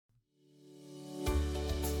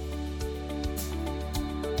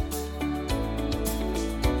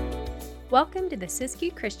Welcome to the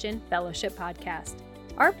Siskiyou Christian Fellowship Podcast.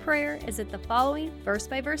 Our prayer is that the following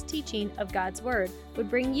verse-by-verse teaching of God's Word would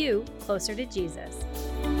bring you closer to Jesus.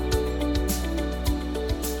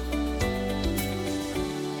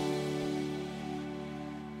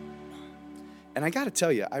 And I got to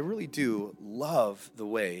tell you, I really do love the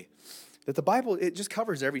way that the Bible, it just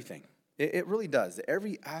covers everything. It really does.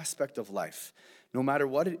 Every aspect of life, no matter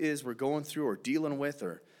what it is we're going through or dealing with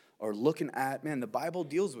or looking at, man, the Bible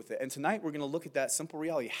deals with it. And tonight we're going to look at that simple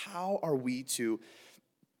reality. How are we to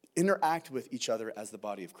interact with each other as the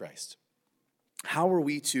body of Christ? How are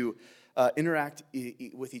we to interact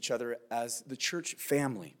with each other as the church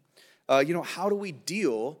family? How do we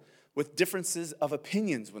deal with differences of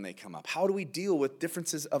opinions when they come up? How do we deal with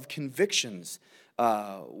differences of convictions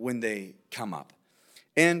when they come up?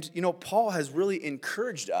 And, Paul has really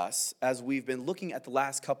encouraged us as we've been looking at the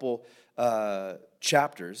last couple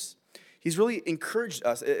chapters. He's really encouraged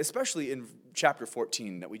us, especially in chapter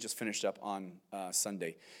 14 that we just finished up on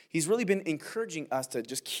Sunday. He's really been encouraging us to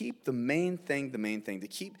just keep the main thing, to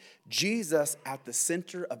keep Jesus at the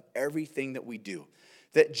center of everything that we do.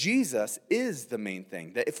 That Jesus is the main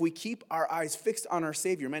thing. That if we keep our eyes fixed on our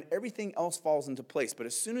Savior, man, everything else falls into place. But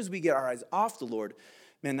as soon as we get our eyes off the Lord,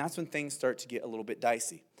 man, that's when things start to get a little bit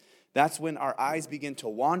dicey. That's when our eyes begin to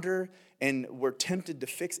wander and we're tempted to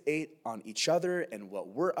fixate on each other and what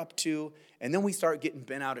we're up to. And then we start getting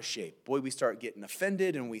bent out of shape. Boy, we start getting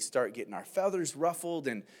offended and we start getting our feathers ruffled.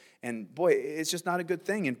 And boy, it's just not a good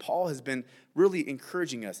thing. And Paul has been really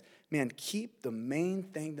encouraging us, man, keep the main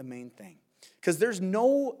thing. Because there's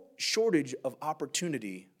no shortage of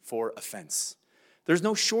opportunity for offense. There's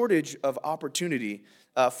no shortage of opportunity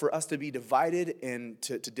for us to be divided and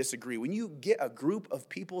to disagree. When you get a group of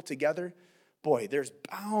people together, boy, there's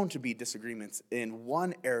bound to be disagreements in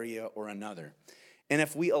one area or another. And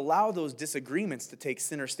if we allow those disagreements to take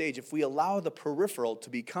center stage, if we allow the peripheral to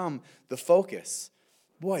become the focus,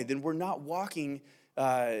 boy, then we're not walking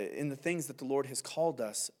in the things that the Lord has called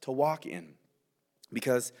us to walk in.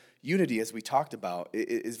 Because unity, as we talked about,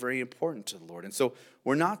 is very important to the Lord. And so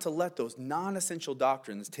we're not to let those non-essential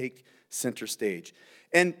doctrines take center stage.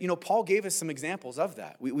 And, Paul gave us some examples of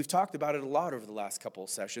that. We've talked about it a lot over the last couple of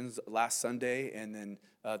sessions, last Sunday and then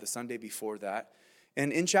the Sunday before that.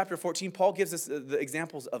 And in chapter 14, Paul gives us the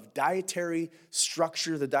examples of dietary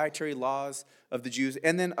structure, the dietary laws of the Jews,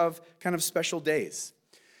 and then of kind of special days.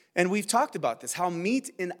 And we've talked about this, how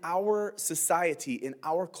meat in our society, in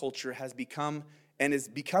our culture, has become and is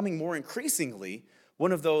becoming more increasingly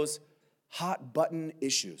one of those hot button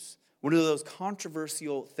issues, one of those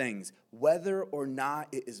controversial things, whether or not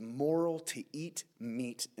it is moral to eat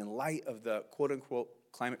meat in light of the quote-unquote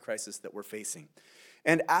climate crisis that we're facing.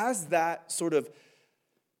 And as that sort of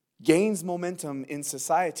gains momentum in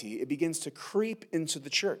society, it begins to creep into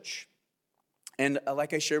the church. And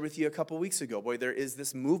like I shared with you a couple weeks ago, boy, there is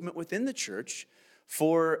this movement within the church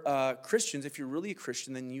for Christians. If you're really a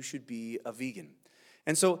Christian, then you should be a vegan.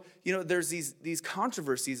 And so, there's these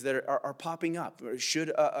controversies that are popping up. Should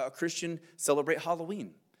a Christian celebrate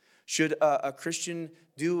Halloween? Should a Christian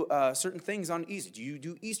do certain things on Easter? Do you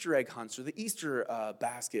do Easter egg hunts or the Easter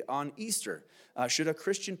basket on Easter? Should a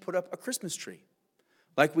Christian put up a Christmas tree?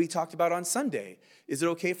 Like we talked about on Sunday, is it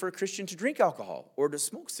okay for a Christian to drink alcohol or to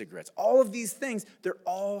smoke cigarettes? All of these things, they're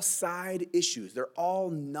all side issues. They're all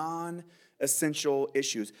non-essential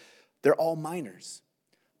issues. They're all minors.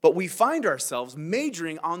 But we find ourselves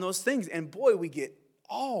majoring on those things. And boy, we get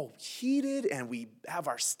all heated and we have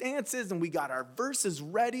our stances and we got our verses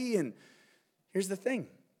ready. And here's the thing.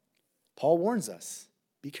 Paul warns us,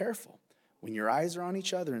 be careful. When your eyes are on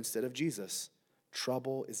each other instead of Jesus,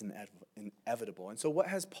 trouble is inevitable. And so what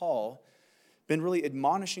has Paul been really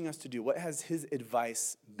admonishing us to do? What has his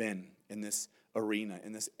advice been in this arena,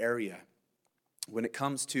 in this area, when it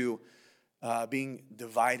comes to being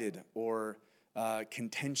divided or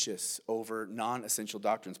contentious over non-essential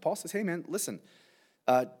doctrines? Paul says, hey man, listen,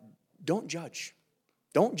 don't judge.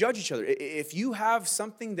 Don't judge each other. If you have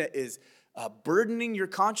something that is burdening your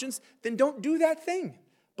conscience, then don't do that thing.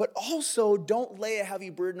 But also don't lay a heavy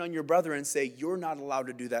burden on your brother and say, you're not allowed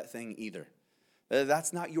to do that thing either.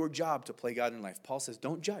 That's not your job to play God in life. Paul says,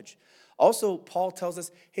 don't judge. Also, Paul tells us,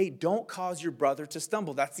 hey, don't cause your brother to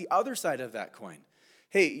stumble. That's the other side of that coin.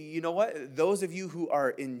 Hey, you know what? Those of you who are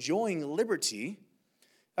enjoying liberty,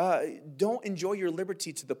 don't enjoy your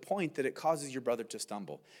liberty to the point that it causes your brother to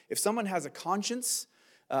stumble. If someone has a conscience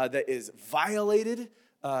that is violated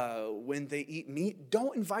when they eat meat,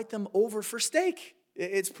 don't invite them over for steak.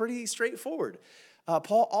 It's pretty straightforward.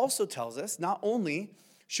 Paul also tells us not only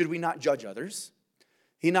should we not judge others,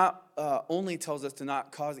 he not only tells us to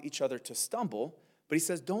not cause each other to stumble, But he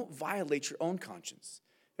says, don't violate your own conscience.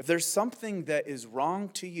 If there's something that is wrong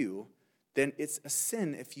to you, then it's a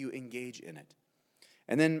sin if you engage in it.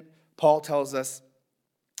 And then Paul tells us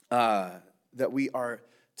that we are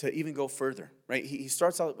to even go further, right? He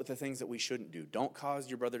starts out with the things that we shouldn't do. Don't cause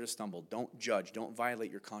your brother to stumble. Don't judge. Don't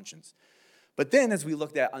violate your conscience. But then, as we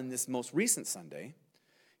looked at on this most recent Sunday,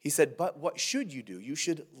 he said, but what should you do? You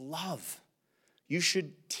should love. You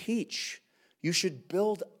should teach. You should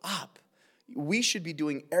build up. We should be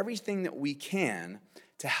doing everything that we can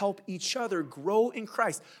to help each other grow in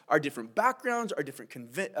Christ. Our different backgrounds, our different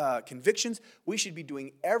convictions, we should be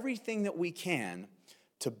doing everything that we can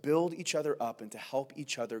to build each other up and to help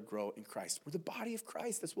each other grow in Christ. We're the body of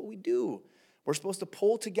Christ. That's what we do. We're supposed to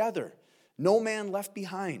pull together. No man left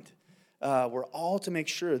behind. We're all to make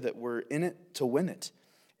sure that we're in it to win it.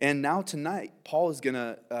 And now tonight, Paul is going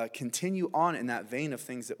to continue on in that vein of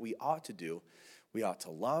things that we ought to do. We ought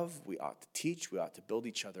to love, we ought to teach, we ought to build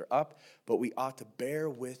each other up, but we ought to bear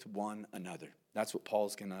with one another. That's what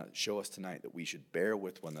Paul's going to show us tonight, that we should bear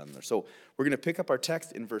with one another. So we're going to pick up our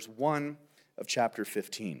text in verse 1 of chapter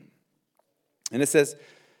 15. And it says,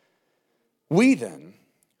 we then,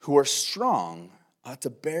 who are strong, ought to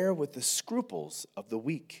bear with the scruples of the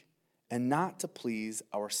weak, and not to please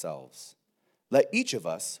ourselves. Let each of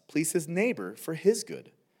us please his neighbor for his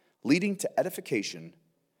good, leading to edification.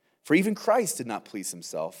 For even Christ did not please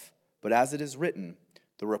himself, but as it is written,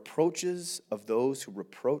 the reproaches of those who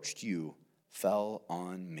reproached you fell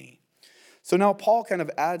on me. So now Paul kind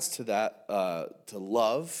of adds to that, to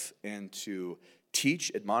love and to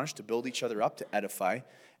teach, admonish, to build each other up, to edify.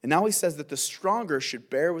 And now he says that the stronger should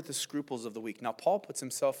bear with the scruples of the weak. Now Paul puts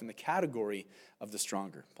himself in the category of the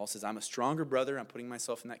stronger. Paul says, I'm a stronger brother. I'm putting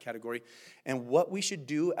myself in that category. And what we should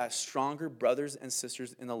do as stronger brothers and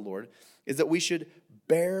sisters in the Lord is that we should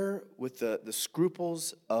bear with the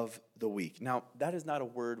scruples of the weak. Now, that is not a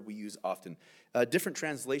word we use often. Different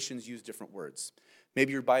translations use different words.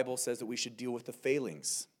 Maybe your Bible says that we should deal with the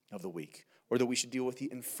failings of the weak, or that we should deal with the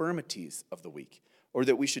infirmities of the weak, or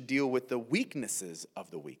that we should deal with the weaknesses of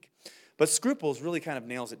the weak. But scruples really kind of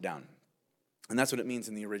nails it down. And that's what it means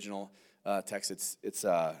in the original text.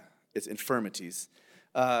 It's infirmities.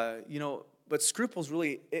 But scruples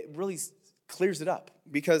really clears it up.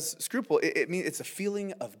 Because scruple, it means it's a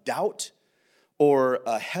feeling of doubt or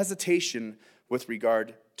a hesitation with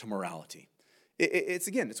regard to morality.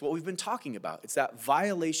 It's what we've been talking about. It's that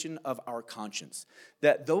violation of our conscience.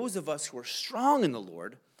 That those of us who are strong in the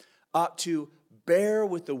Lord ought to bear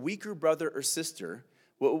with the weaker brother or sister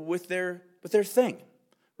with their thing,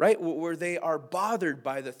 right? Where they are bothered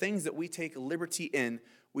by the things that we take liberty in,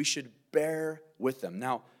 we should bear with them.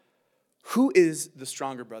 Now, who is the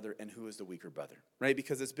stronger brother and who is the weaker brother, right?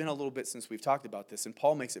 Because it's been a little bit since we've talked about this, and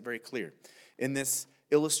Paul makes it very clear in this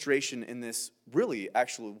illustration, in this really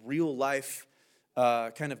actual real life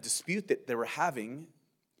kind of dispute that they were having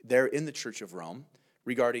there in the Church of Rome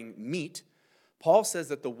regarding meat. Paul says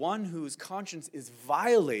that the one whose conscience is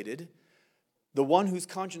violated, the one whose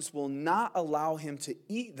conscience will not allow him to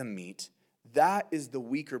eat the meat, that is the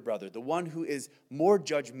weaker brother, the one who is more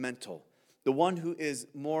judgmental, the one who is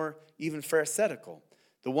more even pharisaical,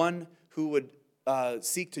 the one who would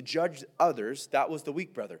seek to judge others, that was the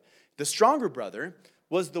weak brother. The stronger brother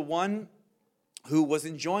was the one who was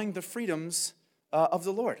enjoying the freedoms of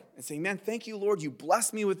the Lord and saying, man, thank you, Lord. You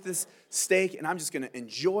blessed me with this steak, and I'm just going to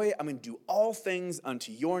enjoy it. I'm going to do all things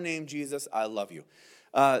unto your name, Jesus. I love you.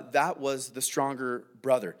 That was the stronger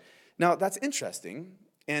brother. Now, that's interesting.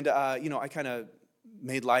 And, I kind of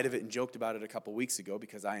made light of it and joked about it a couple weeks ago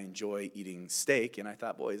because I enjoy eating steak. And I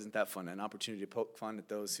thought, boy, isn't that fun? An opportunity to poke fun at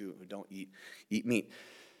those who don't eat meat.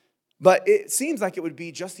 But it seems like it would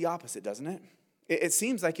be just the opposite, doesn't it? It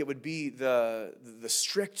seems like it would be the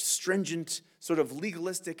strict, stringent, sort of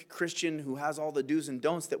legalistic Christian who has all the do's and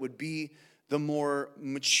don'ts that would be the more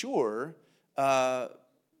mature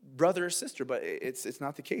brother or sister. But it's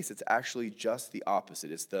not the case. It's actually just the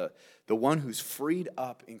opposite. It's the one who's freed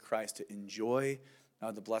up in Christ to enjoy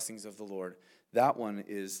the blessings of the Lord. That one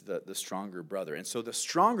is the stronger brother. And so the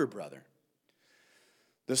stronger brother,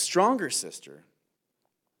 the stronger sister,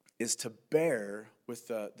 is to bear with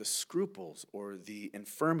the scruples or the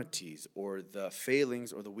infirmities or the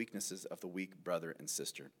failings or the weaknesses of the weak brother and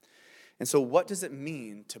sister. And so what does it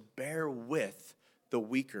mean to bear with the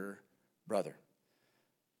weaker brother?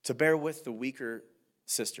 To bear with the weaker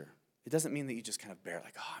sister? It doesn't mean that you just kind of bear it,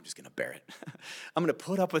 like, oh, I'm just going to bear it. I'm going to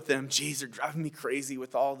put up with them. Geez, they're driving me crazy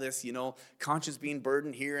with all this, conscience being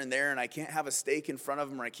burdened here and there, and I can't have a steak in front of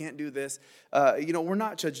them, or I can't do this. We're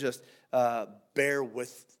not to just bear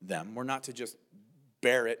with them. We're not to just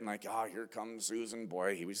bear it and like, oh, here comes Susan,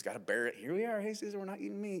 boy, we just got to bear it. Here we are. Hey, Susan, we're not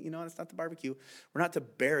eating meat. It's not the barbecue. We're not to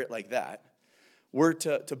bear it like that. We're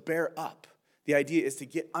to bear up. The idea is to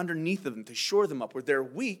get underneath of them, to shore them up. Where they're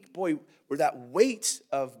weak, boy, where that weight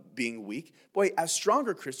of being weak, boy, as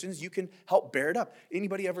stronger Christians, you can help bear it up.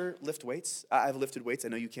 Anybody ever lift weights? I've lifted weights. I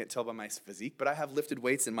know you can't tell by my physique, but I have lifted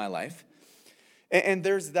weights in my life. And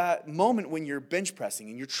there's that moment when you're bench pressing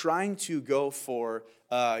and you're trying to go for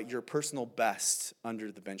your personal best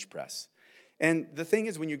under the bench press. And the thing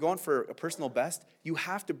is, when you're going for a personal best, you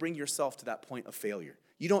have to bring yourself to that point of failure.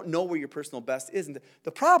 You don't know where your personal best is. And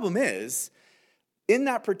the problem is, in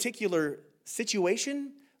that particular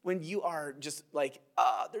situation, when you are just like,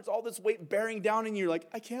 there's all this weight bearing down and you're like,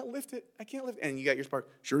 I can't lift it. And you got your spark,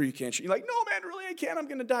 sure you can. You're like, no, man, really, I can't. I'm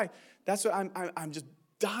going to die. That's what I'm just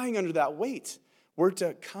dying under that weight. We're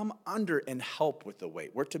to come under and help with the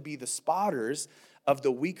weight. We're to be the spotters of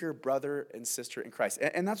the weaker brother and sister in Christ.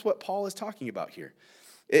 And that's what Paul is talking about here.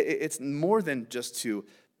 It's more than just to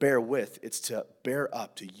bear with. It's to bear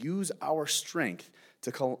up, to use our strength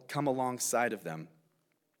to come alongside of them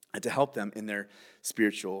and to help them in their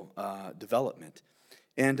spiritual development.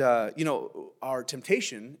 And, our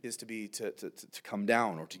temptation is to come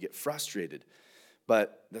down or to get frustrated.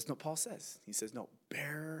 But that's not what Paul says. He says, no,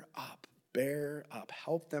 bear up,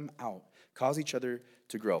 help them out, cause each other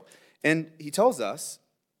to grow. And he tells us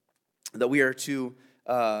that we are to,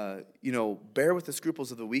 bear with the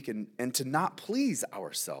scruples of the weak and to not please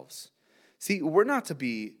ourselves. See, we're not to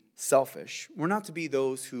be selfish. We're not to be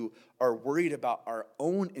those who are worried about our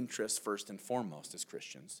own interests first and foremost as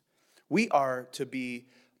Christians. We are to be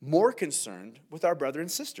more concerned with our brother and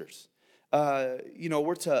sisters.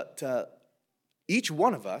 We're to each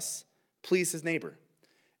one of us please his neighbor.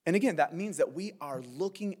 And again, that means that we are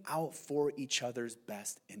looking out for each other's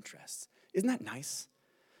best interests. Isn't that nice?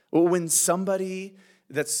 When somebody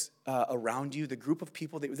that's around you, the group of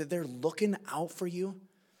people, that they're looking out for you,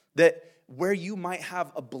 that where you might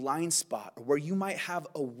have a blind spot or where you might have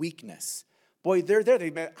a weakness, boy, they're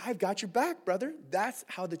there. I've got your back, brother. That's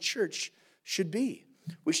how the church should be.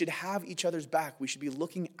 We should have each other's back. We should be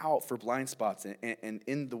looking out for blind spots and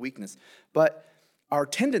in the weakness. But our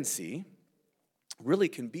tendency really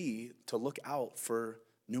can be to look out for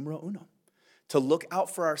numero uno, to look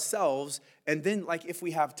out for ourselves, and then, like, if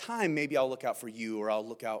we have time, maybe I'll look out for you or I'll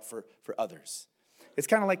look out for others. It's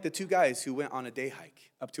kind of like the two guys who went on a day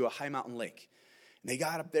hike up to a high mountain lake. And they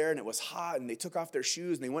got up there, and it was hot, and they took off their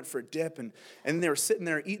shoes, and they went for a dip, and then they were sitting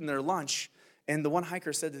there eating their lunch, and the one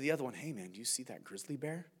hiker said to the other one, hey, man, do you see that grizzly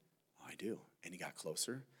bear? Oh, I do. And he got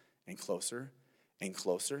closer and closer and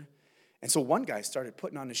closer. And so one guy started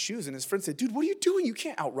putting on his shoes, and his friend said, dude, what are you doing? You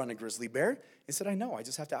can't outrun a grizzly bear. He said, I know. I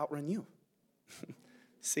just have to outrun you.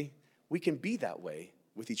 See, we can be that way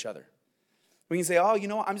with each other. We can say,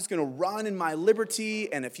 I'm just going to run in my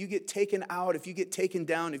liberty, and if you get taken out, if you get taken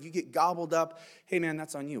down, if you get gobbled up, hey, man,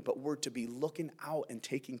 that's on you. But we're to be looking out and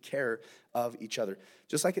taking care of each other,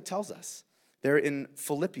 just like it tells us there in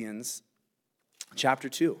Philippians chapter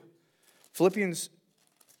 2. Philippians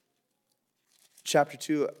chapter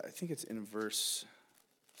 2, I think it's in verse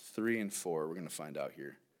 3 and 4. We're going to find out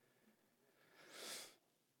here.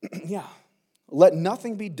 Yeah. Let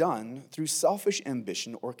nothing be done through selfish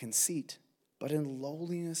ambition or conceit, but in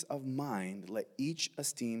lowliness of mind, let each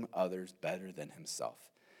esteem others better than himself.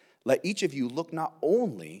 Let each of you look not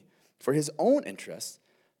only for his own interests,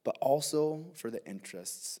 but also for the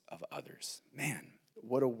interests of others. Man,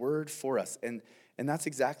 what a word for us. And that's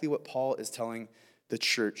exactly what Paul is telling the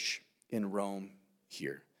church in Rome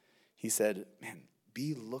here. He said, man,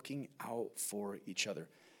 be looking out for each other.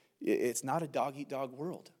 It's not a dog-eat-dog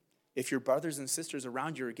world. If your brothers and sisters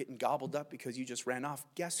around you are getting gobbled up because you just ran off,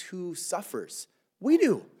 guess who suffers? We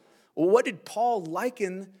do. Well, what did Paul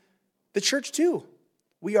liken the church to?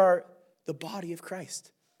 We are the body of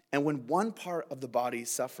Christ. And when one part of the body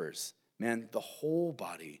suffers, man, the whole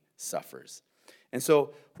body suffers. And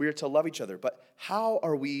so we are to love each other. But how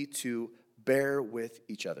are we to bear with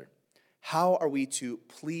each other? How are we to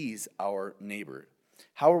please our neighbor?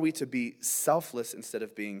 How are we to be selfless instead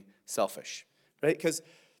of being selfish? Right? Because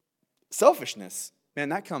selfishness, man,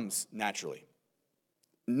 that comes naturally.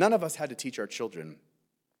 None of us had to teach our children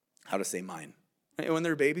how to say mine. Right? When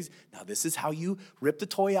they're babies, now this is how you rip the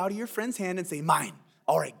toy out of your friend's hand and say mine.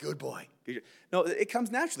 All right, good boy. No, it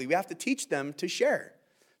comes naturally. We have to teach them to share.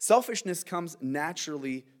 Selfishness comes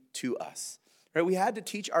naturally to us. Right? We had to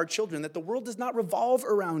teach our children that the world does not revolve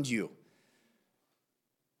around you.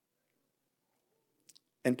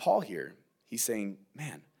 And Paul here, he's saying,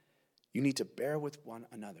 man, you need to bear with one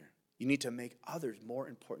another. You need to make others more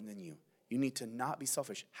important than you. You need to not be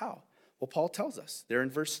selfish. How? Well, Paul tells us there in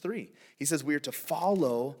verse 3. He says we are to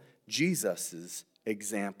follow Jesus'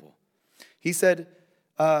 example. He said,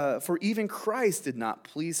 for even Christ did not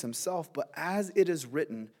please himself, but as it is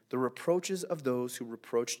written, the reproaches of those who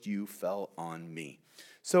reproached you fell on me.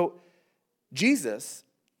 So Jesus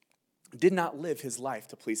did not live his life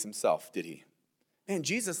to please himself, did he? Man,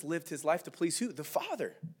 Jesus lived his life to please who? The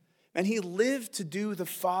Father. And he lived to do the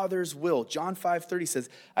Father's will. John 5:30 says,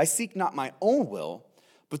 I seek not my own will,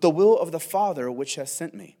 but the will of the Father which has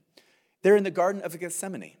sent me. There in the Garden of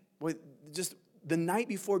Gethsemane, just the night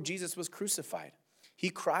before Jesus was crucified, he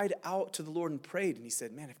cried out to the Lord and prayed, and he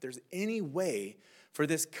said, man, if there's any way for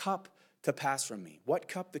this cup to pass from me. What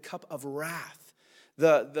cup? The cup of wrath.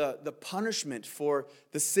 The punishment for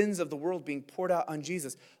the sins of the world being poured out on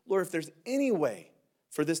Jesus. Lord, if there's any way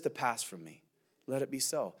for this to pass from me, let it be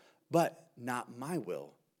so. But not my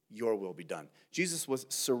will, your will be done. Jesus was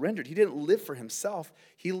surrendered. He didn't live for himself.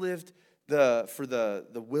 He lived for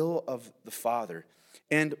the will of the Father.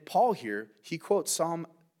 And Paul here, he quotes Psalm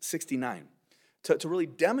 69 to really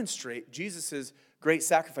demonstrate Jesus' great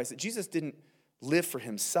sacrifice. That Jesus didn't live for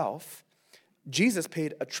himself. Jesus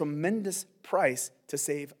paid a tremendous price to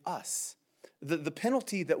save us. The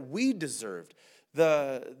penalty that we deserved,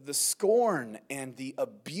 the scorn and the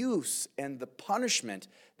abuse and the punishment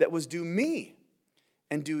that was due me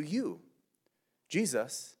and due you,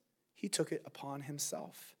 Jesus, he took it upon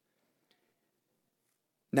himself.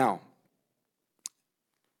 Now,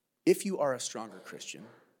 if you are a stronger Christian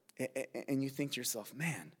and you think to yourself,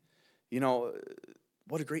 man,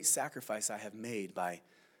 what a great sacrifice I have made by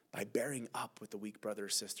bearing up with the weak brother or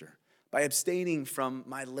sister, by abstaining from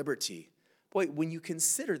my liberty. Boy, when you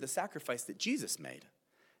consider the sacrifice that Jesus made,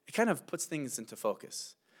 it kind of puts things into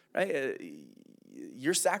focus, right?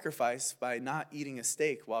 Your sacrifice by not eating a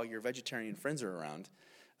steak while your vegetarian friends are around,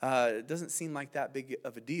 it doesn't seem like that big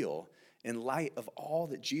of a deal in light of all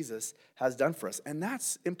that Jesus has done for us. And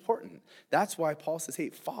that's important. That's why Paul says,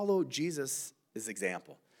 hey, follow Jesus'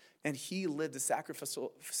 example. And he lived a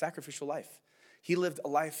sacrificial life. He lived a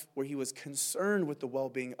life where he was concerned with the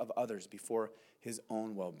well-being of others before his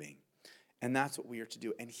own well-being. And that's what we are to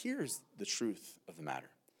do. And here's the truth of the matter.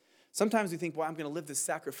 Sometimes we think, well, I'm going to live this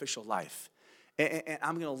sacrificial life. And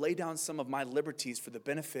I'm going to lay down some of my liberties for the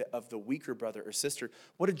benefit of the weaker brother or sister.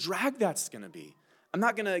 What a drag that's going to be. I'm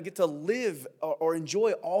not going to get to live or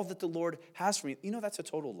enjoy all that the Lord has for me. That's a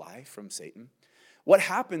total lie from Satan. What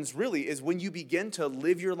happens really is when you begin to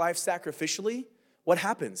live your life sacrificially, what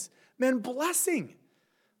happens? Man, blessing.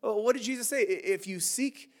 What did Jesus say? If you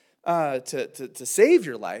seek to save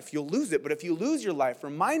your life, you'll lose it. But if you lose your life for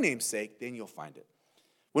my name's sake, then you'll find it.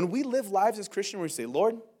 When we live lives as Christians where we say,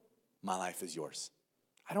 Lord, my life is yours.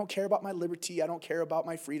 I don't care about my liberty. I don't care about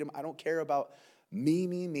my freedom. I don't care about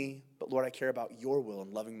me. But Lord, I care about your will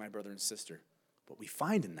and loving my brother and sister. What we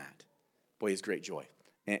find in that, boy, is great joy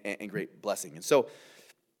and great blessing. And so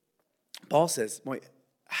Paul says, boy,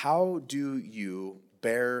 how do you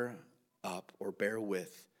bear up or bear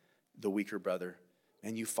with the weaker brother?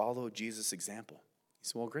 And you follow Jesus' example. He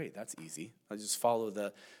said, well, great, that's easy. I'll just follow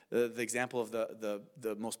the example of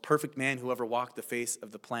the most perfect man who ever walked the face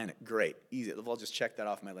of the planet. Great, easy. I'll just check that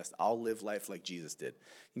off my list. I'll live life like Jesus did.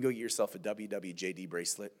 You can go get yourself a WWJD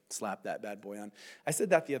bracelet, slap that bad boy on. I said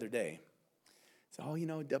that the other day. So,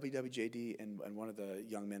 WWJD, and one of the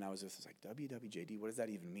young men I was with was like, WWJD, what does that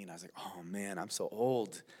even mean? I was like, oh man, I'm so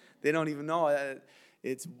old. They don't even know.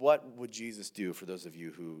 It's what would Jesus do, for those of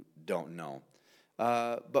you who don't know.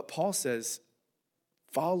 But Paul says,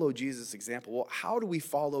 follow Jesus' example. Well, how do we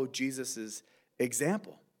follow Jesus'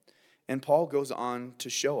 example? And Paul goes on to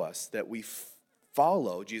show us that we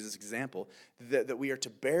follow Jesus' example, that we are to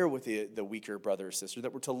bear with the weaker brother or sister,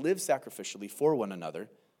 that we're to live sacrificially for one another,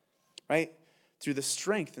 right? Through the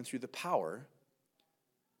strength and through the power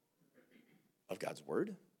of God's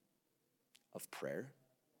word, of prayer,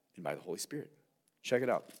 and by the Holy Spirit. Check it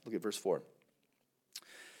out. Look at verse 4.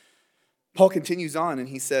 Paul continues on and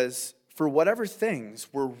he says, for whatever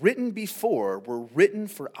things were written before were written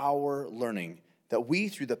for our learning, that we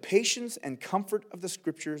through the patience and comfort of the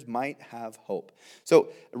scriptures might have hope. So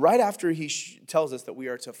right after he tells us that we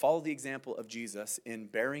are to follow the example of Jesus in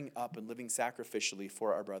bearing up and living sacrificially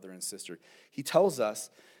for our brother and sister, he tells us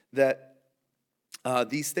that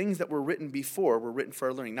these things that were written before were written for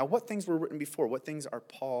our learning. Now, what things were written before? What things are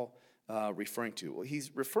Paul referring to? Well,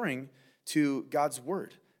 he's referring to God's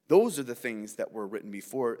word. Those are the things that were written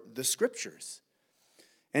before, the scriptures.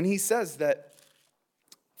 And he says that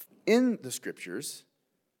in the scriptures,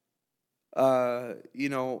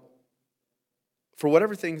 For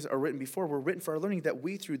whatever things are written before were written for our learning, that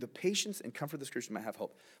we, through the patience and comfort of the Scriptures, might have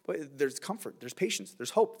hope. But there's comfort, there's patience,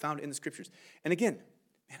 there's hope found in the Scriptures. And again,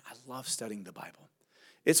 man, I love studying the Bible.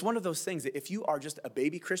 It's one of those things that if you are just a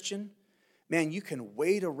baby Christian, man, you can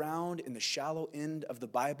wade around in the shallow end of the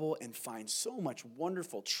Bible and find so much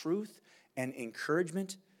wonderful truth and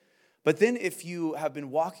encouragement. But then if you have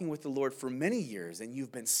been walking with the Lord for many years and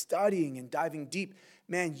you've been studying and diving deep,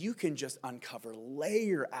 man, you can just uncover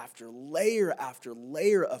layer after layer after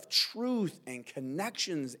layer of truth and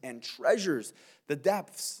connections and treasures, the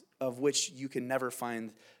depths of which you can never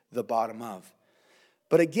find the bottom of.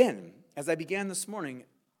 But again, as I began this morning,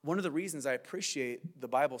 one of the reasons I appreciate the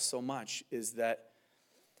Bible so much is that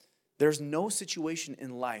there's no situation in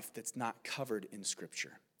life that's not covered in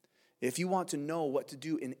Scripture. If you want to know what to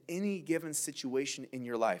do in any given situation in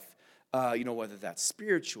your life, whether that's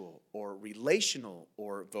spiritual or relational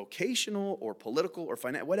or vocational or political or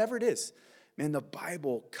financial, whatever it is, man, the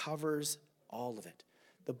Bible covers all of it.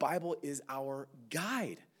 The Bible is our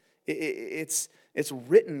guide. It's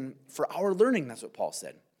written for our learning, that's what Paul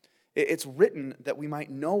said. It's written that we might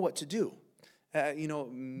know what to do.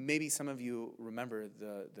 Maybe some of you remember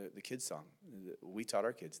the kids' song. We taught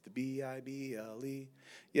our kids, the Bible.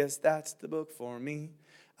 Yes, that's the book for me.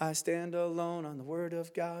 I stand alone on the word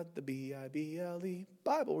of God, the Bible.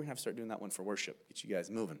 Bible, we're going to have to start doing that one for worship. Get you guys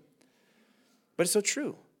moving. But it's so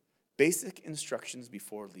true. Basic instructions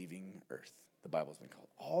before leaving earth, the Bible's been called.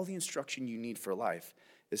 All the instruction you need for life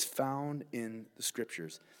is found in the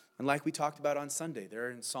Scriptures. And like we talked about on Sunday, there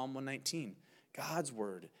in Psalm 119, God's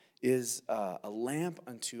word is a lamp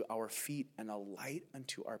unto our feet and a light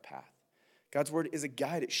unto our path. God's word is a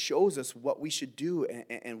guide. It shows us what we should do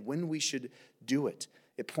and when we should do it.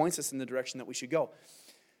 It points us in the direction that we should go.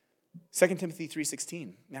 2 Timothy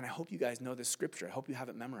 3:16. Man, I hope you guys know this scripture. I hope you have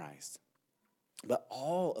it memorized. But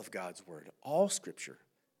all of God's word, all scripture,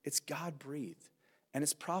 it's God-breathed. And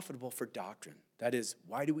it's profitable for doctrine. That is,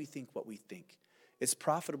 why do we think what we think? It's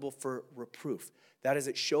profitable for reproof. That is,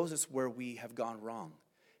 it shows us where we have gone wrong.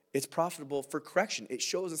 It's profitable for correction. It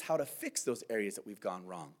shows us how to fix those areas that we've gone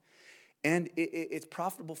wrong. And it's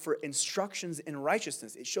profitable for instructions in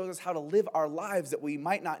righteousness. It shows us how to live our lives that we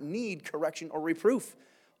might not need correction or reproof.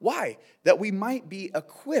 Why? That we might be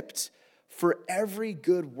equipped for every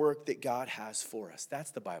good work that God has for us.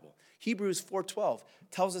 That's the Bible. Hebrews 4:12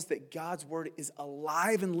 tells us that God's word is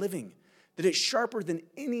alive and living, that it's sharper than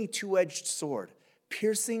any two-edged sword,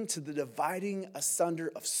 piercing to the dividing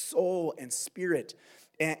asunder of soul and spirit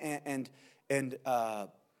and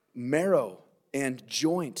marrow and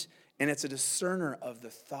joint. And it's a discerner of the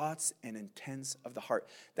thoughts and intents of the heart.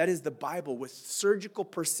 That is, the Bible, with surgical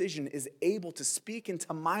precision, is able to speak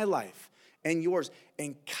into my life and yours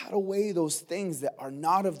and cut away those things that are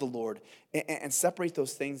not of the Lord and separate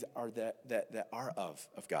those things that are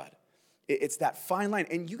of God. It's that fine line.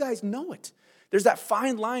 And you guys know it. There's that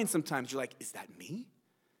fine line sometimes. You're like, is that me?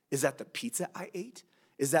 Is that the pizza I ate?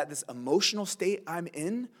 Is that this emotional state I'm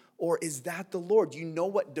in? Or is that the Lord? You know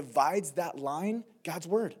what divides that line? God's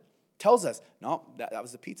word tells us, no, that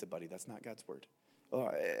was the pizza, buddy. That's not God's word.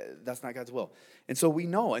 That's not God's will. And so we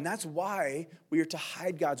know, and that's why we are to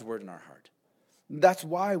hide God's word in our heart. That's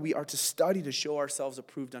why we are to study to show ourselves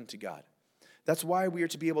approved unto God. That's why we are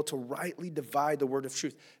to be able to rightly divide the word of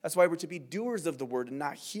truth. That's why we're to be doers of the word and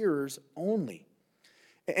not hearers only.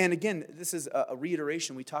 And again, this is a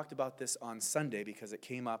reiteration. We talked about this on Sunday because it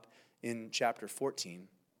came up in chapter 14.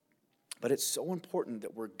 But it's so important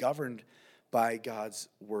that we're governed by God's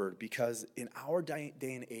word, because in our day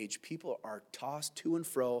and age, people are tossed to and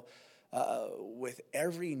fro with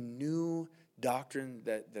every new doctrine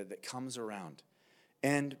that comes around.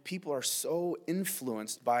 And people are so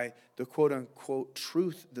influenced by the quote-unquote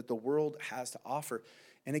truth that the world has to offer.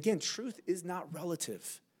 And again, truth is not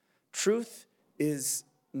relative. Truth is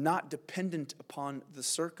not dependent upon the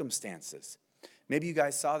circumstances. Maybe you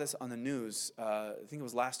guys saw this on the news, I think it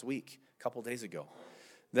was last week, a couple days ago,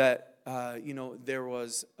 that there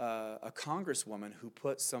was a congresswoman who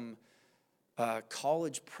put some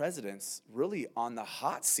college presidents really on the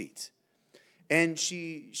hot seat. And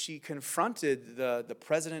she confronted the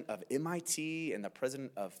president of MIT and the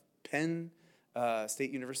president of Penn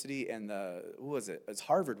State University and it's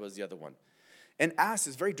Harvard was the other one, and asked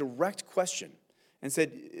this very direct question and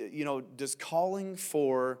said, does calling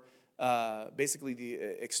for basically the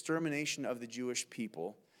extermination of the Jewish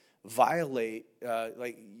people violate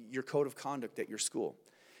your code of conduct at your school?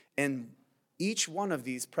 And each one of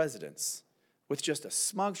these presidents, with just a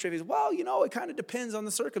smug straight face, well, it kind of depends on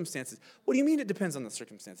the circumstances. What do you mean it depends on the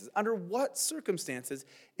circumstances? Under what circumstances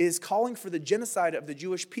is calling for the genocide of the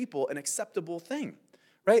Jewish people an acceptable thing,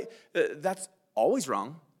 right? That's always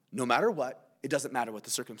wrong, no matter what. It doesn't matter what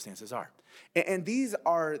the circumstances are. And these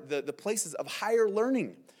are the places of higher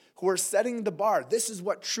learning who are setting the bar. This is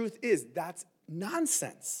what truth is. That's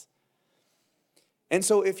nonsense. And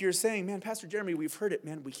so if you're saying, man, Pastor Jeremy, we've heard it,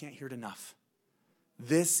 man, we can't hear it enough.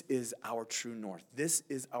 This is our true north. This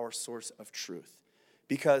is our source of truth.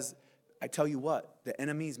 Because I tell you what, the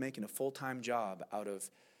enemy is making a full-time job out of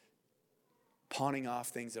pawning off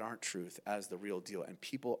things that aren't truth as the real deal. And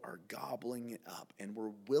people are gobbling it up. And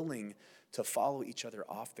we're willing to follow each other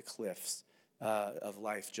off the cliffs of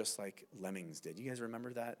life, just like lemmings did. You guys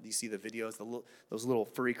remember that? You see the videos, those little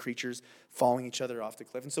furry creatures following each other off the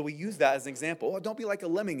cliff. And so we use that as an example. Oh, don't be like a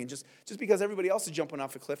lemming. And just because everybody else is jumping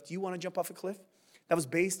off a cliff, do you want to jump off a cliff? That was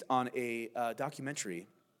based on a documentary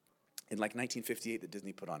in like 1958 that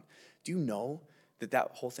Disney put on. Do you know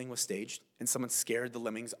that whole thing was staged and someone scared the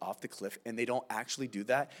lemmings off the cliff and they don't actually do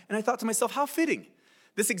that? And I thought to myself, how fitting.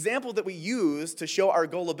 This example that we use to show our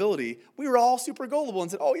gullibility, we were all super gullible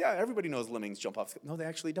and said, oh yeah, everybody knows lemmings jump off. No, they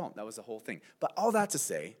actually don't. That was the whole thing. But all that to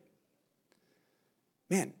say,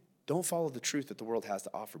 man, don't follow the truth that the world has to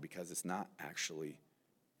offer because it's not actually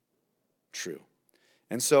true.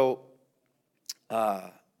 And so,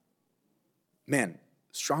 man,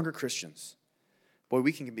 stronger Christians, boy,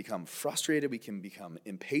 we can become frustrated. We can become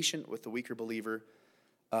impatient with the weaker believer.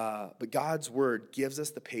 But God's word gives us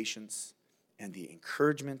the patience and the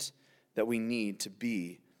encouragement that we need to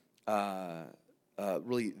be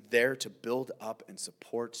really there to build up and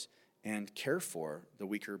support and care for the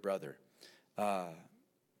weaker brother.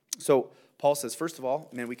 So Paul says, first of all,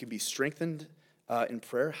 man, we can be strengthened in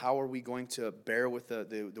prayer. How are we going to bear with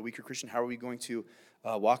the weaker Christian? How are we going to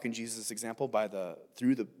walk in Jesus' example?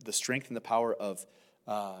 Through the strength and the power of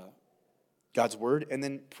God's word, and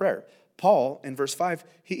then prayer. Paul, in verse 5,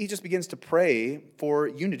 he just begins to pray for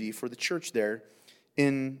unity for the church there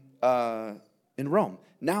in Rome.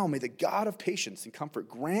 Now may the God of patience and comfort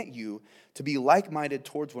grant you to be like-minded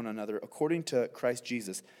towards one another according to Christ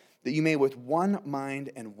Jesus, that you may with one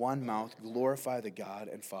mind and one mouth glorify the God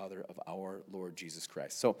and Father of our Lord Jesus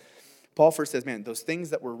Christ. So Paul first says, man, those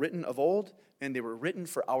things that were written of old, and they were written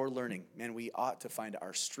for our learning. Man, we ought to find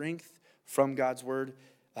our strength from God's word.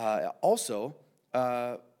 Also,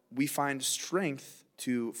 we find strength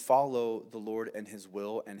to follow the Lord and his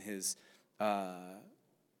will and his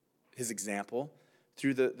example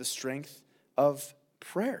through the strength of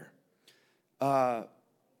prayer.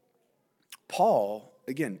 Paul,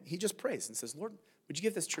 again, he just prays and says, Lord, would you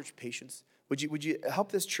give this church patience? Would you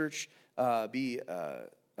help this church be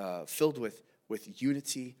filled with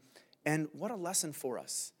unity? And what a lesson for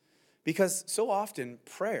us. Because so often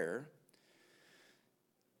prayer,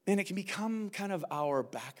 and it can become kind of our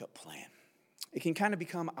backup plan. It can kind of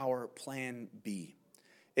become our plan B.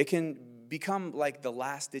 It can become like the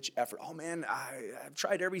last-ditch effort. Oh, man, I've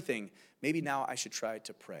tried everything. Maybe now I should try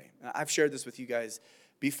to pray. I've shared this with you guys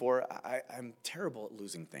before. I'm terrible at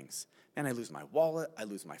losing things. Man, I lose my wallet. I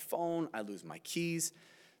lose my phone. I lose my keys.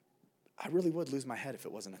 I really would lose my head if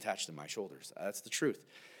it wasn't attached to my shoulders. That's the truth.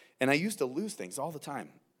 And I used to lose things all the time.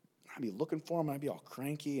 I'd be looking for them, and I'd be all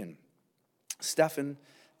cranky. And Stephen,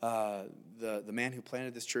 the man who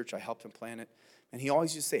planted this church, I helped him plant it. And he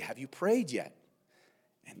always used to say, have you prayed yet?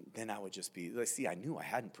 And then I would just be, see, I knew I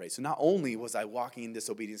hadn't prayed. So not only was I walking in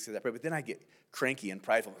disobedience because I prayed, but then I get cranky and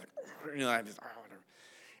prideful. I'm just, whatever.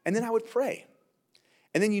 And then I would pray.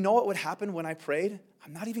 And then you know what would happen when I prayed?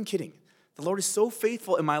 I'm not even kidding. The Lord is so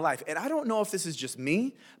faithful in my life. And I don't know if this is just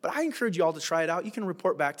me, but I encourage you all to try it out. You can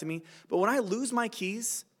report back to me. But when I lose my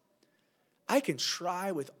keys, I can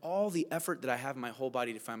try with all the effort that I have in my whole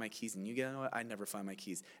body to find my keys. And you know what? I never find my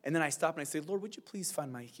keys. And then I stop and I say, Lord, would you please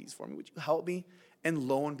find my keys for me? Would you help me? And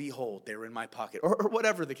lo and behold, they're in my pocket, or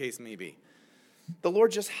whatever the case may be. The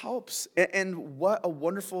Lord just helps. And what a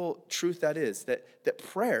wonderful truth that is, that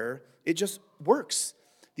prayer, it just works.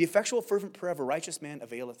 The effectual fervent prayer of a righteous man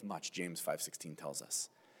availeth much, James 5:16 tells us.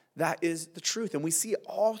 That is the truth. And we see it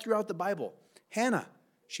all throughout the Bible. Hannah,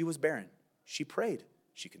 she was barren. She prayed.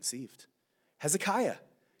 She conceived. Hezekiah,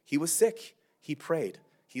 he was sick. He prayed.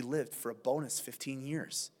 He lived for a bonus 15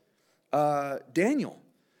 years. Daniel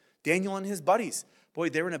and his buddies, boy,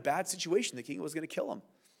 they were in a bad situation. The king was going to kill them.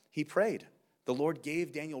 He prayed. The Lord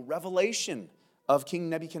gave Daniel revelation of King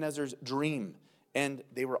Nebuchadnezzar's dream, and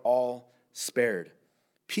they were all spared.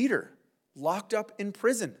 Peter, locked up in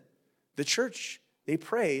prison. The church, they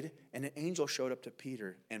prayed, and an angel showed up to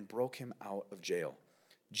Peter and broke him out of jail.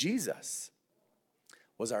 Jesus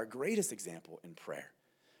was our greatest example in prayer.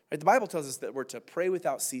 Right? The Bible tells us that we're to pray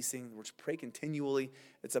without ceasing. We're to pray continually.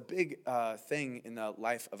 It's a big thing in the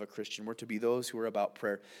life of a Christian. We're to be those who are about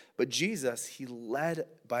prayer. But Jesus, he led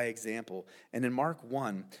by example. And in Mark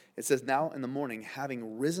 1, it says, now in the morning,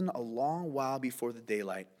 having risen a long while before the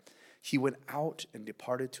daylight, he went out and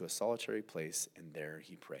departed to a solitary place, and there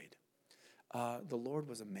he prayed. The Lord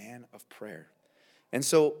was a man of prayer. And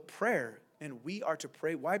so prayer, and we are to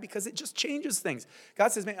pray. Why? Because it just changes things.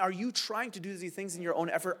 God says, man, are you trying to do these things in your own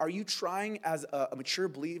effort? Are you trying as a mature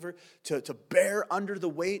believer to bear under the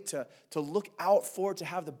weight, to look out for, to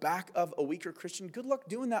have the back of a weaker Christian? Good luck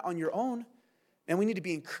doing that on your own. And we need to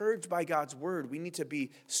be encouraged by God's word. We need to be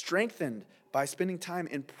strengthened by spending time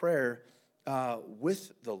in prayer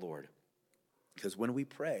with the Lord. Because when we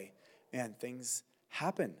pray, man, things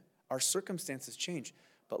happen. Our circumstances change.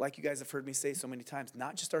 But like you guys have heard me say so many times,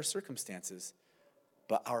 not just our circumstances,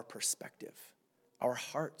 but our perspective. Our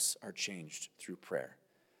hearts are changed through prayer.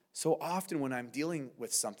 So often when I'm dealing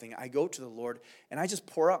with something, I go to the Lord and I just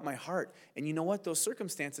pour out my heart. And you know what? Those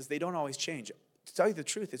circumstances, they don't always change. To tell you the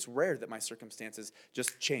truth, it's rare that my circumstances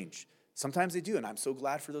just change. Sometimes they do, and I'm so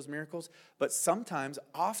glad for those miracles. But sometimes,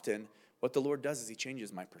 often, what the Lord does is he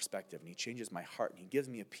changes my perspective and he changes my heart and he gives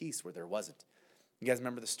me a peace where there wasn't. You guys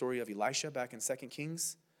remember the story of Elisha back in 2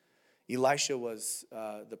 Kings? Elisha was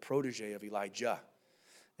the protege of Elijah,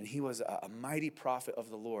 and he was a mighty prophet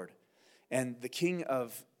of the Lord. And the king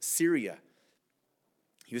of Syria,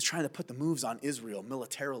 he was trying to put the moves on Israel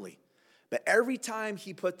militarily. But every time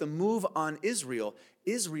he put the move on Israel,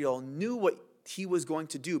 Israel knew what he was going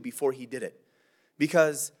to do before he did it.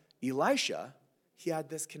 Because Elisha, he had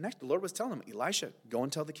this connect. The Lord was telling him, Elisha, go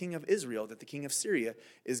and tell the king of Israel that the king of Syria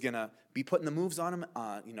is going to be putting the moves on him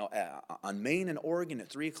on Maine and Oregon at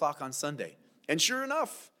 3 o'clock on Sunday. And sure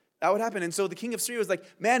enough, that would happen. And so the king of Syria was like,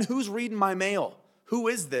 man, who's reading my mail? Who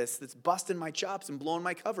is this that's busting my chops and blowing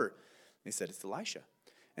my cover? And they said, it's Elisha.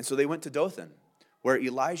 And so they went to Dothan, where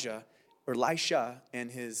Elisha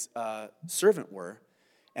and his servant were.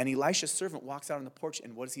 And Elisha's servant walks out on the porch,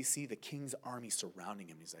 and what does he see? The king's army surrounding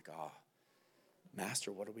him. He's like,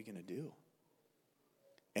 Master, what are we going to do?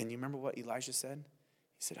 And you remember what Elisha said?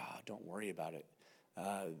 He said, don't worry about it.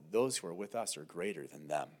 Those who are with us are greater than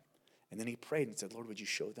them. And then he prayed and said, Lord, would you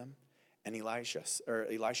show them? And Elisha's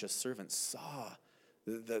servant saw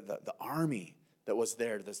the army that was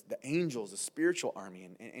there, the angels, the spiritual army,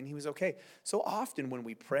 and he was okay. So often when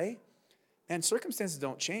we pray, and circumstances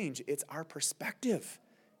don't change, it's our perspective.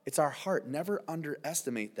 It's our heart. Never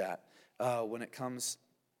underestimate that when it comes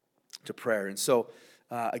to prayer. And so,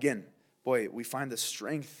 again, boy, we find the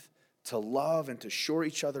strength to love and to shore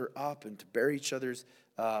each other up and to bear each other's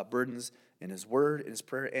burdens in his word, in his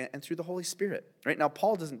prayer, and through the Holy Spirit. Right now,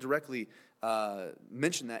 Paul doesn't directly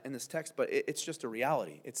mention that in this text, but it's just a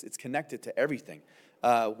reality. It's connected to everything.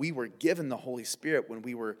 We were given the Holy Spirit when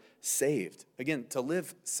we were saved. Again, to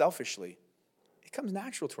live selfishly, it comes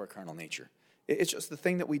natural to our carnal nature. It's just the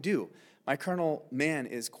thing that we do. My carnal man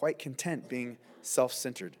is quite content being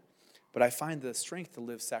self-centered. But I find the strength to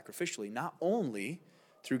live sacrificially, not only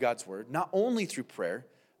through God's word, not only through prayer,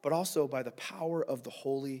 but also by the power of the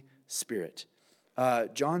Holy Spirit.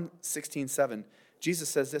 John 16:7, Jesus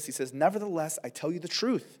says this. He says, nevertheless, I tell you the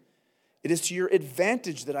truth. It is to your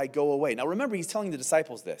advantage that I go away. Now remember, he's telling the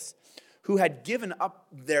disciples this, who had given up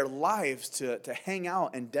their lives to hang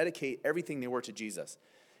out and dedicate everything they were to Jesus.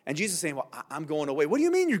 And Jesus is saying, well, I'm going away. What do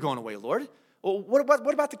you mean you're going away, Lord? Well, what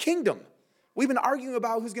about the kingdom? We've been arguing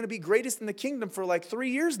about who's going to be greatest in the kingdom for like 3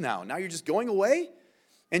 years now. Now you're just going away?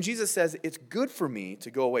 And Jesus says, it's good for me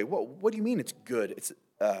to go away. What do you mean it's good? It's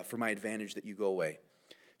for my advantage that you go away.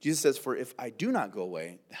 Jesus says, for if I do not go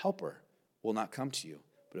away, the helper will not come to you.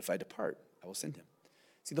 But if I depart, I will send him.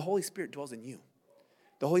 See, the Holy Spirit dwells in you.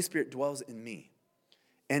 The Holy Spirit dwells in me.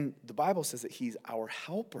 And the Bible says that he's our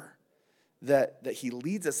helper, that he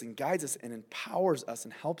leads us and guides us and empowers us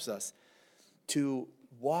and helps us to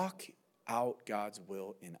walk out God's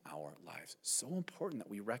will in our lives. So important that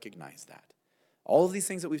we recognize that. All of these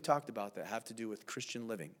things that we've talked about that have to do with Christian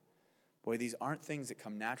living, boy, these aren't things that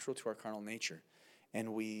come natural to our carnal nature,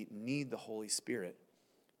 and we need the Holy Spirit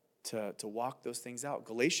to walk those things out.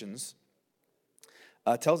 Galatians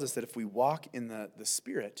tells us that if we walk in the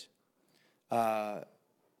Spirit,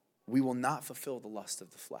 we will not fulfill the lust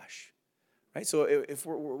of the flesh. Right? So if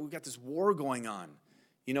we've got this war going on,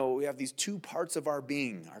 we have these two parts of our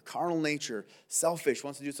being. Our carnal nature, selfish,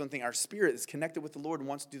 wants to do something. Our spirit is connected with the Lord and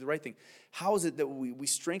wants to do the right thing. How is it that we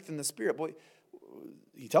strengthen the Spirit? Boy,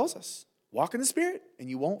 he tells us, walk in the Spirit and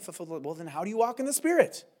you won't fulfill the... Well, then how do you walk in the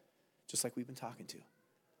Spirit? Just like we've been talking to.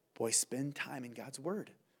 Boy, spend time in God's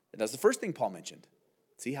Word. And that's the first thing Paul mentioned.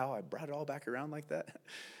 See how I brought it all back around like that?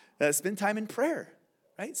 Spend time in prayer,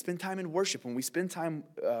 right? Spend time in worship. When we spend time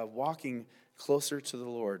walking closer to the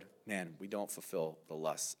Lord, man, we don't fulfill the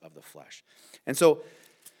lusts of the flesh. And so,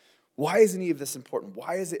 why is any of this important?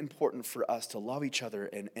 Why is it important for us to love each other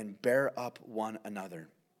and bear up one another?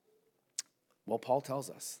 Well, Paul tells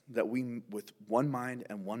us that we, with one mind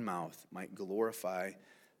and one mouth, might glorify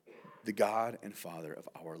the God and Father of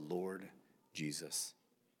our Lord Jesus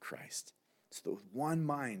Christ. So that with one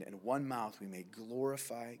mind and one mouth, we may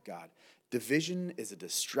glorify God. Division is a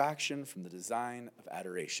distraction from the design of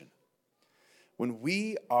adoration. When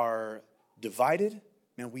we are divided,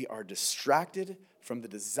 man, we are distracted from the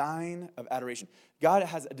design of adoration. God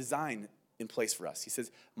has a design in place for us. He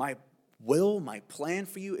says, my plan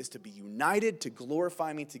for you is to be united, to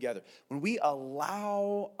glorify me together. When we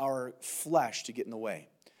allow our flesh to get in the way,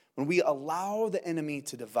 when we allow the enemy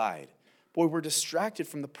to divide, boy, we're distracted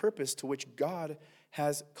from the purpose to which God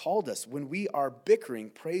has called us. When we are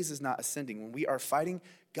bickering, praise is not ascending. When we are fighting,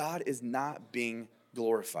 God is not being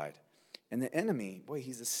glorified. And the enemy, boy,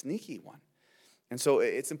 he's a sneaky one. And so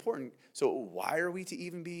it's important. So why are we to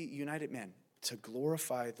even be united? Man, to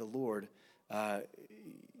glorify the Lord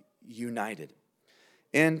united.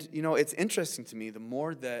 And, it's interesting to me, the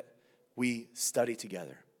more that we study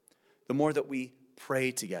together, the more that we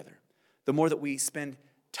pray together, the more that we spend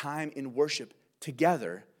time in worship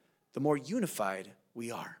together, the more unified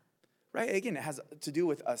we are, right? Again, it has to do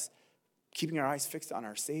with us keeping our eyes fixed on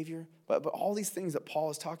our Savior, but all these things that Paul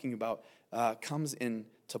is talking about comes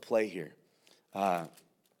into play here.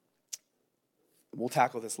 We'll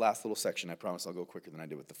tackle this last little section. I promise I'll go quicker than I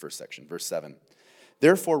did with the first section. Verse 7.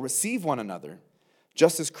 Therefore, receive one another,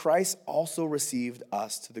 just as Christ also received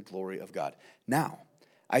us to the glory of God. Now,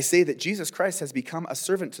 I say that Jesus Christ has become a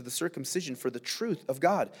servant to the circumcision for the truth of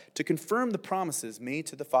God, to confirm the promises made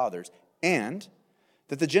to the fathers, and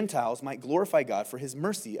that the Gentiles might glorify God for his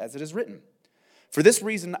mercy, as it is written. For this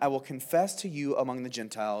reason I will confess to you among the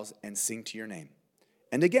Gentiles and sing to your name.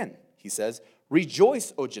 And again, he says,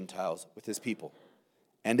 rejoice, O Gentiles, with his people.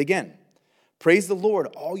 And again, praise the Lord,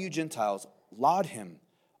 all you Gentiles, laud him,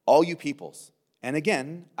 all you peoples. And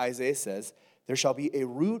again, Isaiah says, there shall be a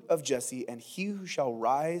root of Jesse, and he who shall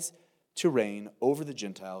rise to reign over the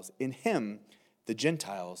Gentiles. In him the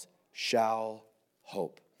Gentiles shall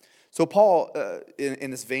hope. So Paul,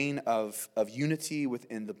 in this vein of unity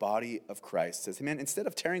within the body of Christ, says, hey man, instead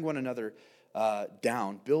of tearing one another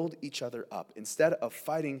down, build each other up. Instead of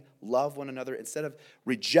fighting, love one another. Instead of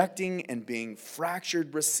rejecting and being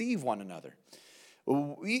fractured, receive one another.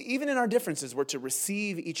 Even in our differences, we're to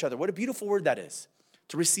receive each other. What a beautiful word that is.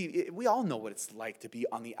 To receive, we all know what it's like to be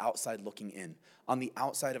on the outside looking in, on the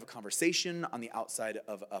outside of a conversation, on the outside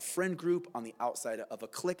of a friend group, on the outside of a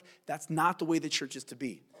clique. That's not the way the church is to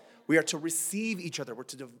be. We are to receive each other. We're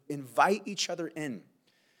to invite each other in.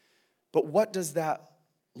 But what does that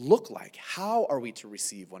look like? How are we to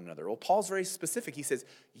receive one another? Well, Paul's very specific. He says,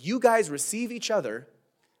 you guys receive each other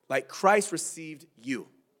like Christ received you.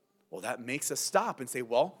 Well, that makes us stop and say,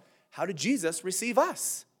 well, how did Jesus receive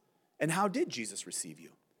us? And how did Jesus receive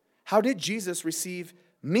you? How did Jesus receive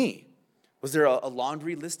me? Was there a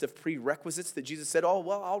laundry list of prerequisites that Jesus said, oh,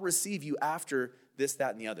 well, I'll receive you after this,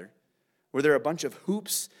 that, and the other? Were there a bunch of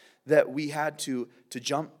hoops that we had to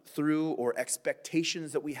jump through or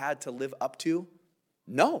expectations that we had to live up to?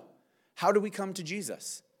 No. How do we come to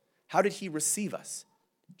Jesus? How did he receive us?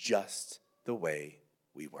 Just the way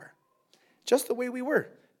we were. Just the way we were.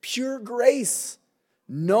 Pure grace.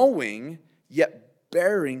 Knowing, yet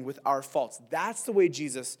bearing with our faults. That's the way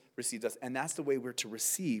Jesus received us, and that's the way we're to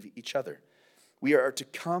receive each other. We are to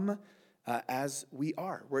come as we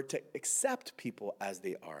are. We're to accept people as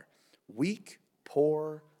they are. Weak,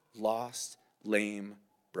 poor, lost, lame,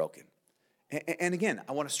 broken. And again,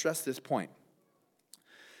 I want to stress this point.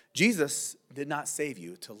 Jesus did not save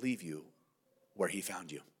you to leave you where he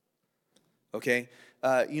found you. Okay?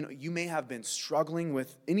 You may have been struggling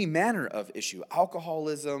with any manner of issue,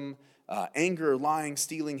 alcoholism, anger, lying,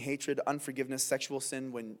 stealing, hatred, unforgiveness, sexual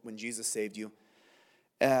sin when Jesus saved you.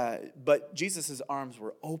 But Jesus' arms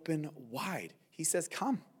were open wide. He says,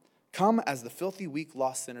 come. Come as the filthy, weak,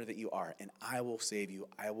 lost sinner that you are, and I will save you.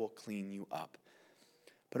 I will clean you up.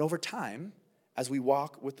 But over time, as we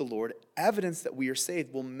walk with the Lord, evidence that we are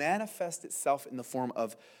saved will manifest itself in the form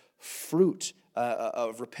of fruit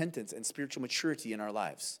of repentance and spiritual maturity in our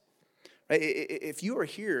lives. Right? If you are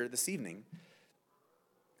here this evening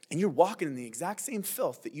and you're walking in the exact same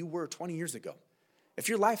filth that you were 20 years ago, if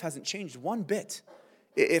your life hasn't changed one bit,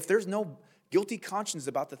 if there's no guilty conscience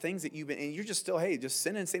about the things that you've been, and you're just still, just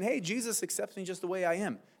sinning and saying, hey, Jesus accepts me just the way I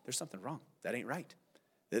am, there's something wrong. That ain't right.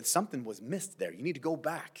 That something was missed there. You need to go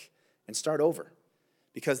back and start over.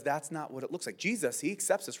 because that's not what it looks like. Jesus, he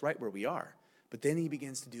accepts us right where we are, but then he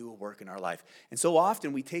begins to do a work in our life. And so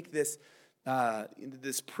often we take this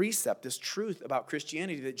precept, this truth about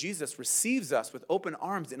Christianity, that Jesus receives us with open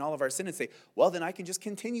arms in all of our sin and say, well, then I can just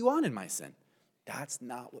continue on in my sin. That's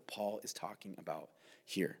not what Paul is talking about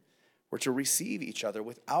here. We're to receive each other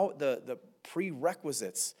without the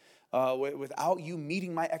prerequisites, without you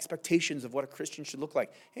meeting my expectations of what a Christian should look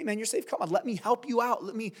like. Hey, man, you're saved. Come on, let me help you out.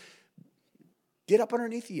 Let me get up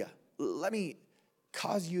underneath you. Let me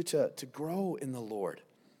cause you to grow in the Lord.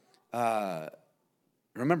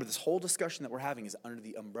 Remember, this whole discussion that we're having is under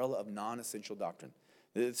the umbrella of non-essential doctrine.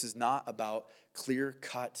 This is not about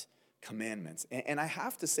clear-cut commandments. And I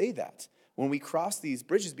have to say that when we cross these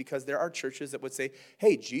bridges, because there are churches that would say,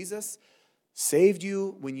 hey, Jesus saved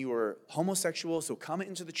you when you were homosexual, so come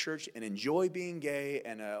into the church and enjoy being gay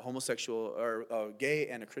and a homosexual, or gay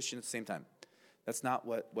and a Christian at the same time. That's not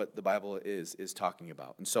what the Bible is talking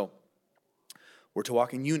about. And so we're to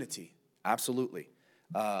walk in unity, absolutely.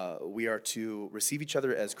 We are to receive each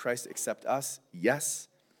other as Christ accept us, yes.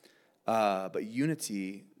 But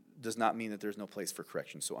unity does not mean that there's no place for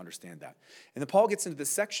correction, so understand that. And then Paul gets into this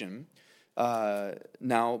section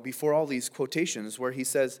now before all these quotations where he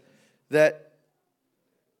says that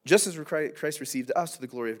just as Christ received us to the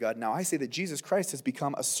glory of God, now I say that Jesus Christ has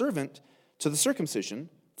become a servant to the circumcision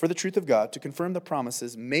for the truth of God, to confirm the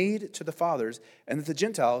promises made to the fathers, and that the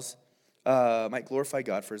Gentiles might glorify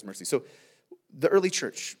God for his mercy. So the early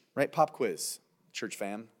church, right? Pop quiz, church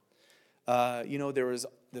fam. There was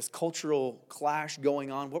this cultural clash going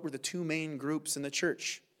on. What were the two main groups in the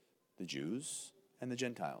church? The Jews and the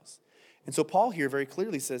Gentiles. And so Paul here very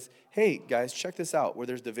clearly says, hey, guys, check this out. Where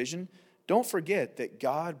there's division, don't forget that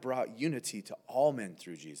God brought unity to all men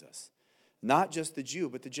through Jesus. Not just the Jew,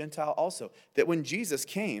 but the Gentile also. That when Jesus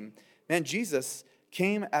came, Jesus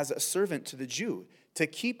came as a servant to the Jew to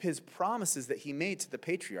keep his promises that he made to the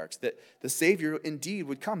patriarchs, that the Savior indeed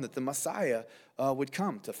would come, that the Messiah would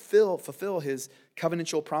come to fulfill his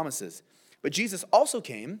covenantal promises. But Jesus also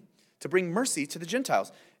came to bring mercy to the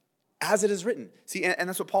Gentiles, as it is written. See, and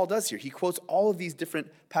that's what Paul does here. He quotes all of these different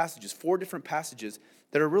passages, 4 different passages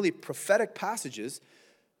that are really prophetic passages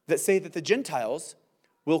that say that the Gentiles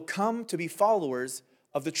will come to be followers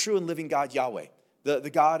of the true and living God, Yahweh, the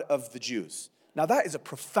God of the Jews. Now that is a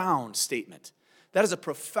profound statement. That is a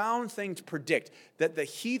profound thing to predict, that the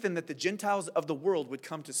heathen, that the Gentiles of the world would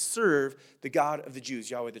come to serve the God of the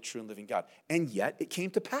Jews, Yahweh, the true and living God. And yet it came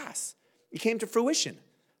to pass. It came to fruition.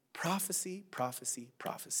 Prophecy, prophecy,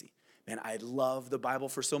 prophecy. Man, I love the Bible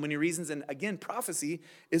for so many reasons. And again, prophecy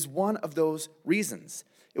is one of those reasons.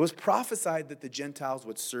 It was prophesied that the Gentiles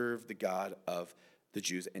would serve the God of the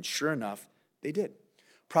Jews. And sure enough, they did.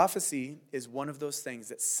 Prophecy is one of those things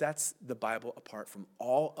that sets the Bible apart from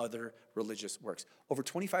all other religious works. Over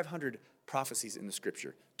 2,500 prophecies in the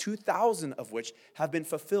Scripture, 2,000 of which have been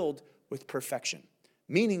fulfilled with perfection.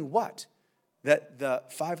 Meaning what? That the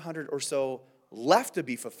 500 or so left to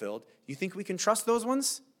be fulfilled, you think we can trust those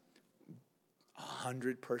ones?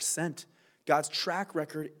 100%. God's track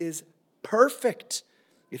record is perfect.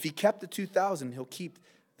 If he kept the 2,000, he'll keep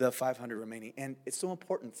the 500 remaining. And it's so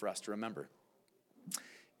important for us to remember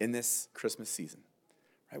in this Christmas season,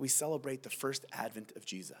 right? We celebrate the first advent of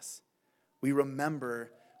Jesus. We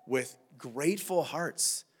remember with grateful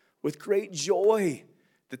hearts, with great joy,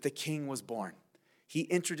 that the King was born. He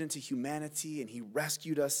entered into humanity and he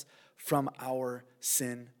rescued us from our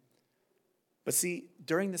sin. But see,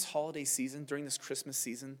 during this holiday season, during this Christmas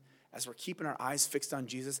season, as we're keeping our eyes fixed on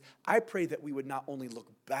Jesus, I pray that we would not only look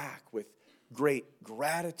back with great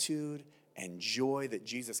gratitude and joy that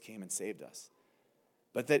Jesus came and saved us,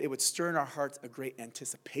 but that it would stir in our hearts a great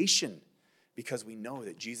anticipation because we know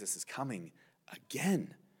that Jesus is coming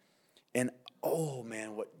again. And oh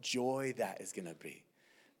man, what joy that is going to be.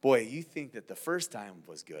 Boy, you think that the first time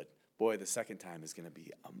was good. Boy, the second time is going to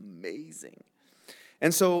be amazing.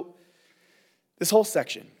 And so this whole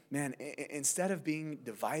section, man, instead of being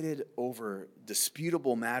divided over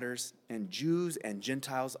disputable matters, and Jews and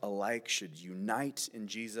Gentiles alike should unite in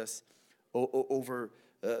Jesus over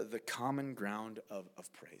the common ground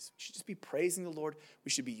of praise. We should just be praising the Lord. We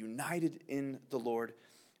should be united in the Lord.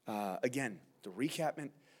 Again, to recap, man,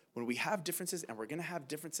 when we have differences, and we're going to have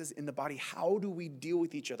differences in the body, how do we deal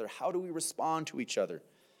with each other? How do we respond to each other?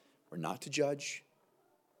 We're not to judge.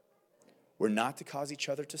 We're not to cause each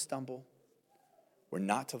other to stumble. We're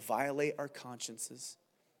not to violate our consciences,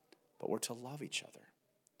 but we're to love each other.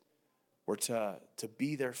 We're to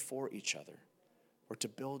be there for each other. We're to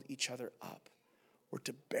build each other up. We're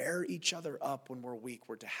to bear each other up when we're weak.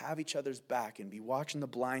 We're to have each other's back and be watching the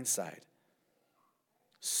blind side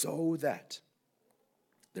so that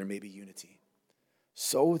there may be unity,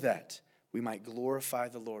 so that we might glorify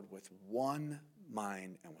the Lord with one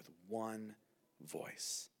mind and with one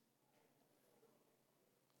voice.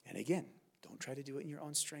 And again, don't try to do it in your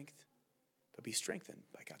own strength, but be strengthened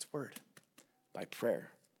by God's word, by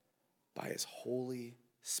prayer, by his Holy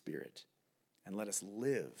Spirit. And let us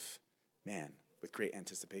live, with great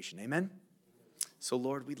anticipation. Amen? So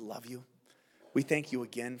Lord, we love you. We thank you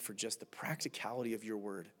again for just the practicality of your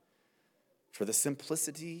word, for the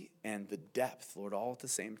simplicity and the depth, Lord, all at the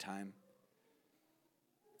same time.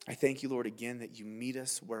 I thank you, Lord, again, that you meet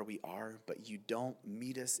us where we are, but you don't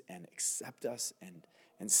meet us and accept us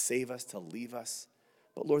and save us to leave us.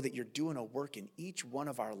 But Lord, that you're doing a work in each one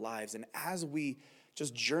of our lives. And as we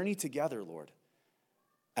just journey together, Lord,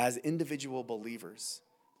 as individual believers,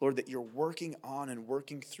 Lord, that you're working on and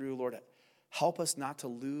working through, Lord, help us not to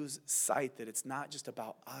lose sight that it's not just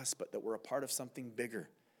about us, but that we're a part of something bigger.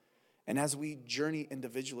 And as we journey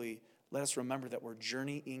individually, let us remember that we're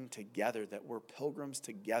journeying together, that we're pilgrims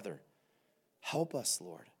together. Help us,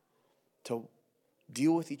 Lord, to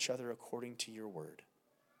deal with each other according to your word.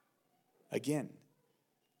 Again,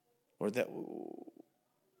 Lord, that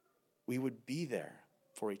we would be there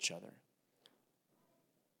for each other.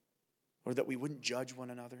 Or that we wouldn't judge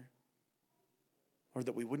one another. Or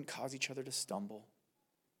that we wouldn't cause each other to stumble.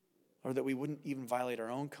 Or that we wouldn't even violate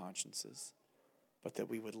our own consciences. But that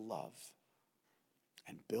we would love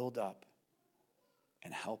and build up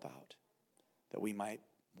and help out. That we might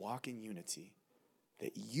walk in unity.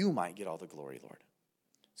 That you might get all the glory, Lord.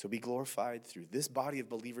 So be glorified through this body of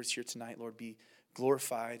believers here tonight, Lord. Be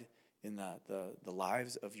glorified in the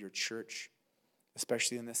lives of your church,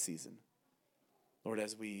 especially in this season. Lord,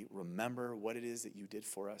 as we remember what it is that you did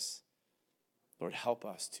for us, Lord, help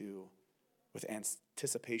us to, with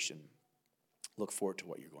anticipation, look forward to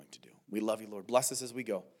what you're going to do. We love you, Lord. Bless us as we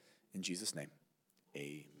go. In Jesus' name,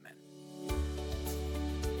 amen.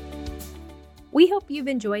 We hope you've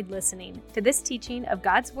enjoyed listening to this teaching of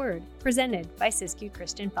God's Word presented by Siskiyou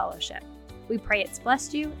Christian Fellowship. We pray it's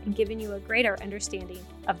blessed you and given you a greater understanding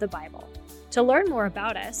of the Bible. To learn more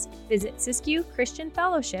about us, visit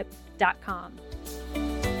SiskiyouChristianFellowship.com.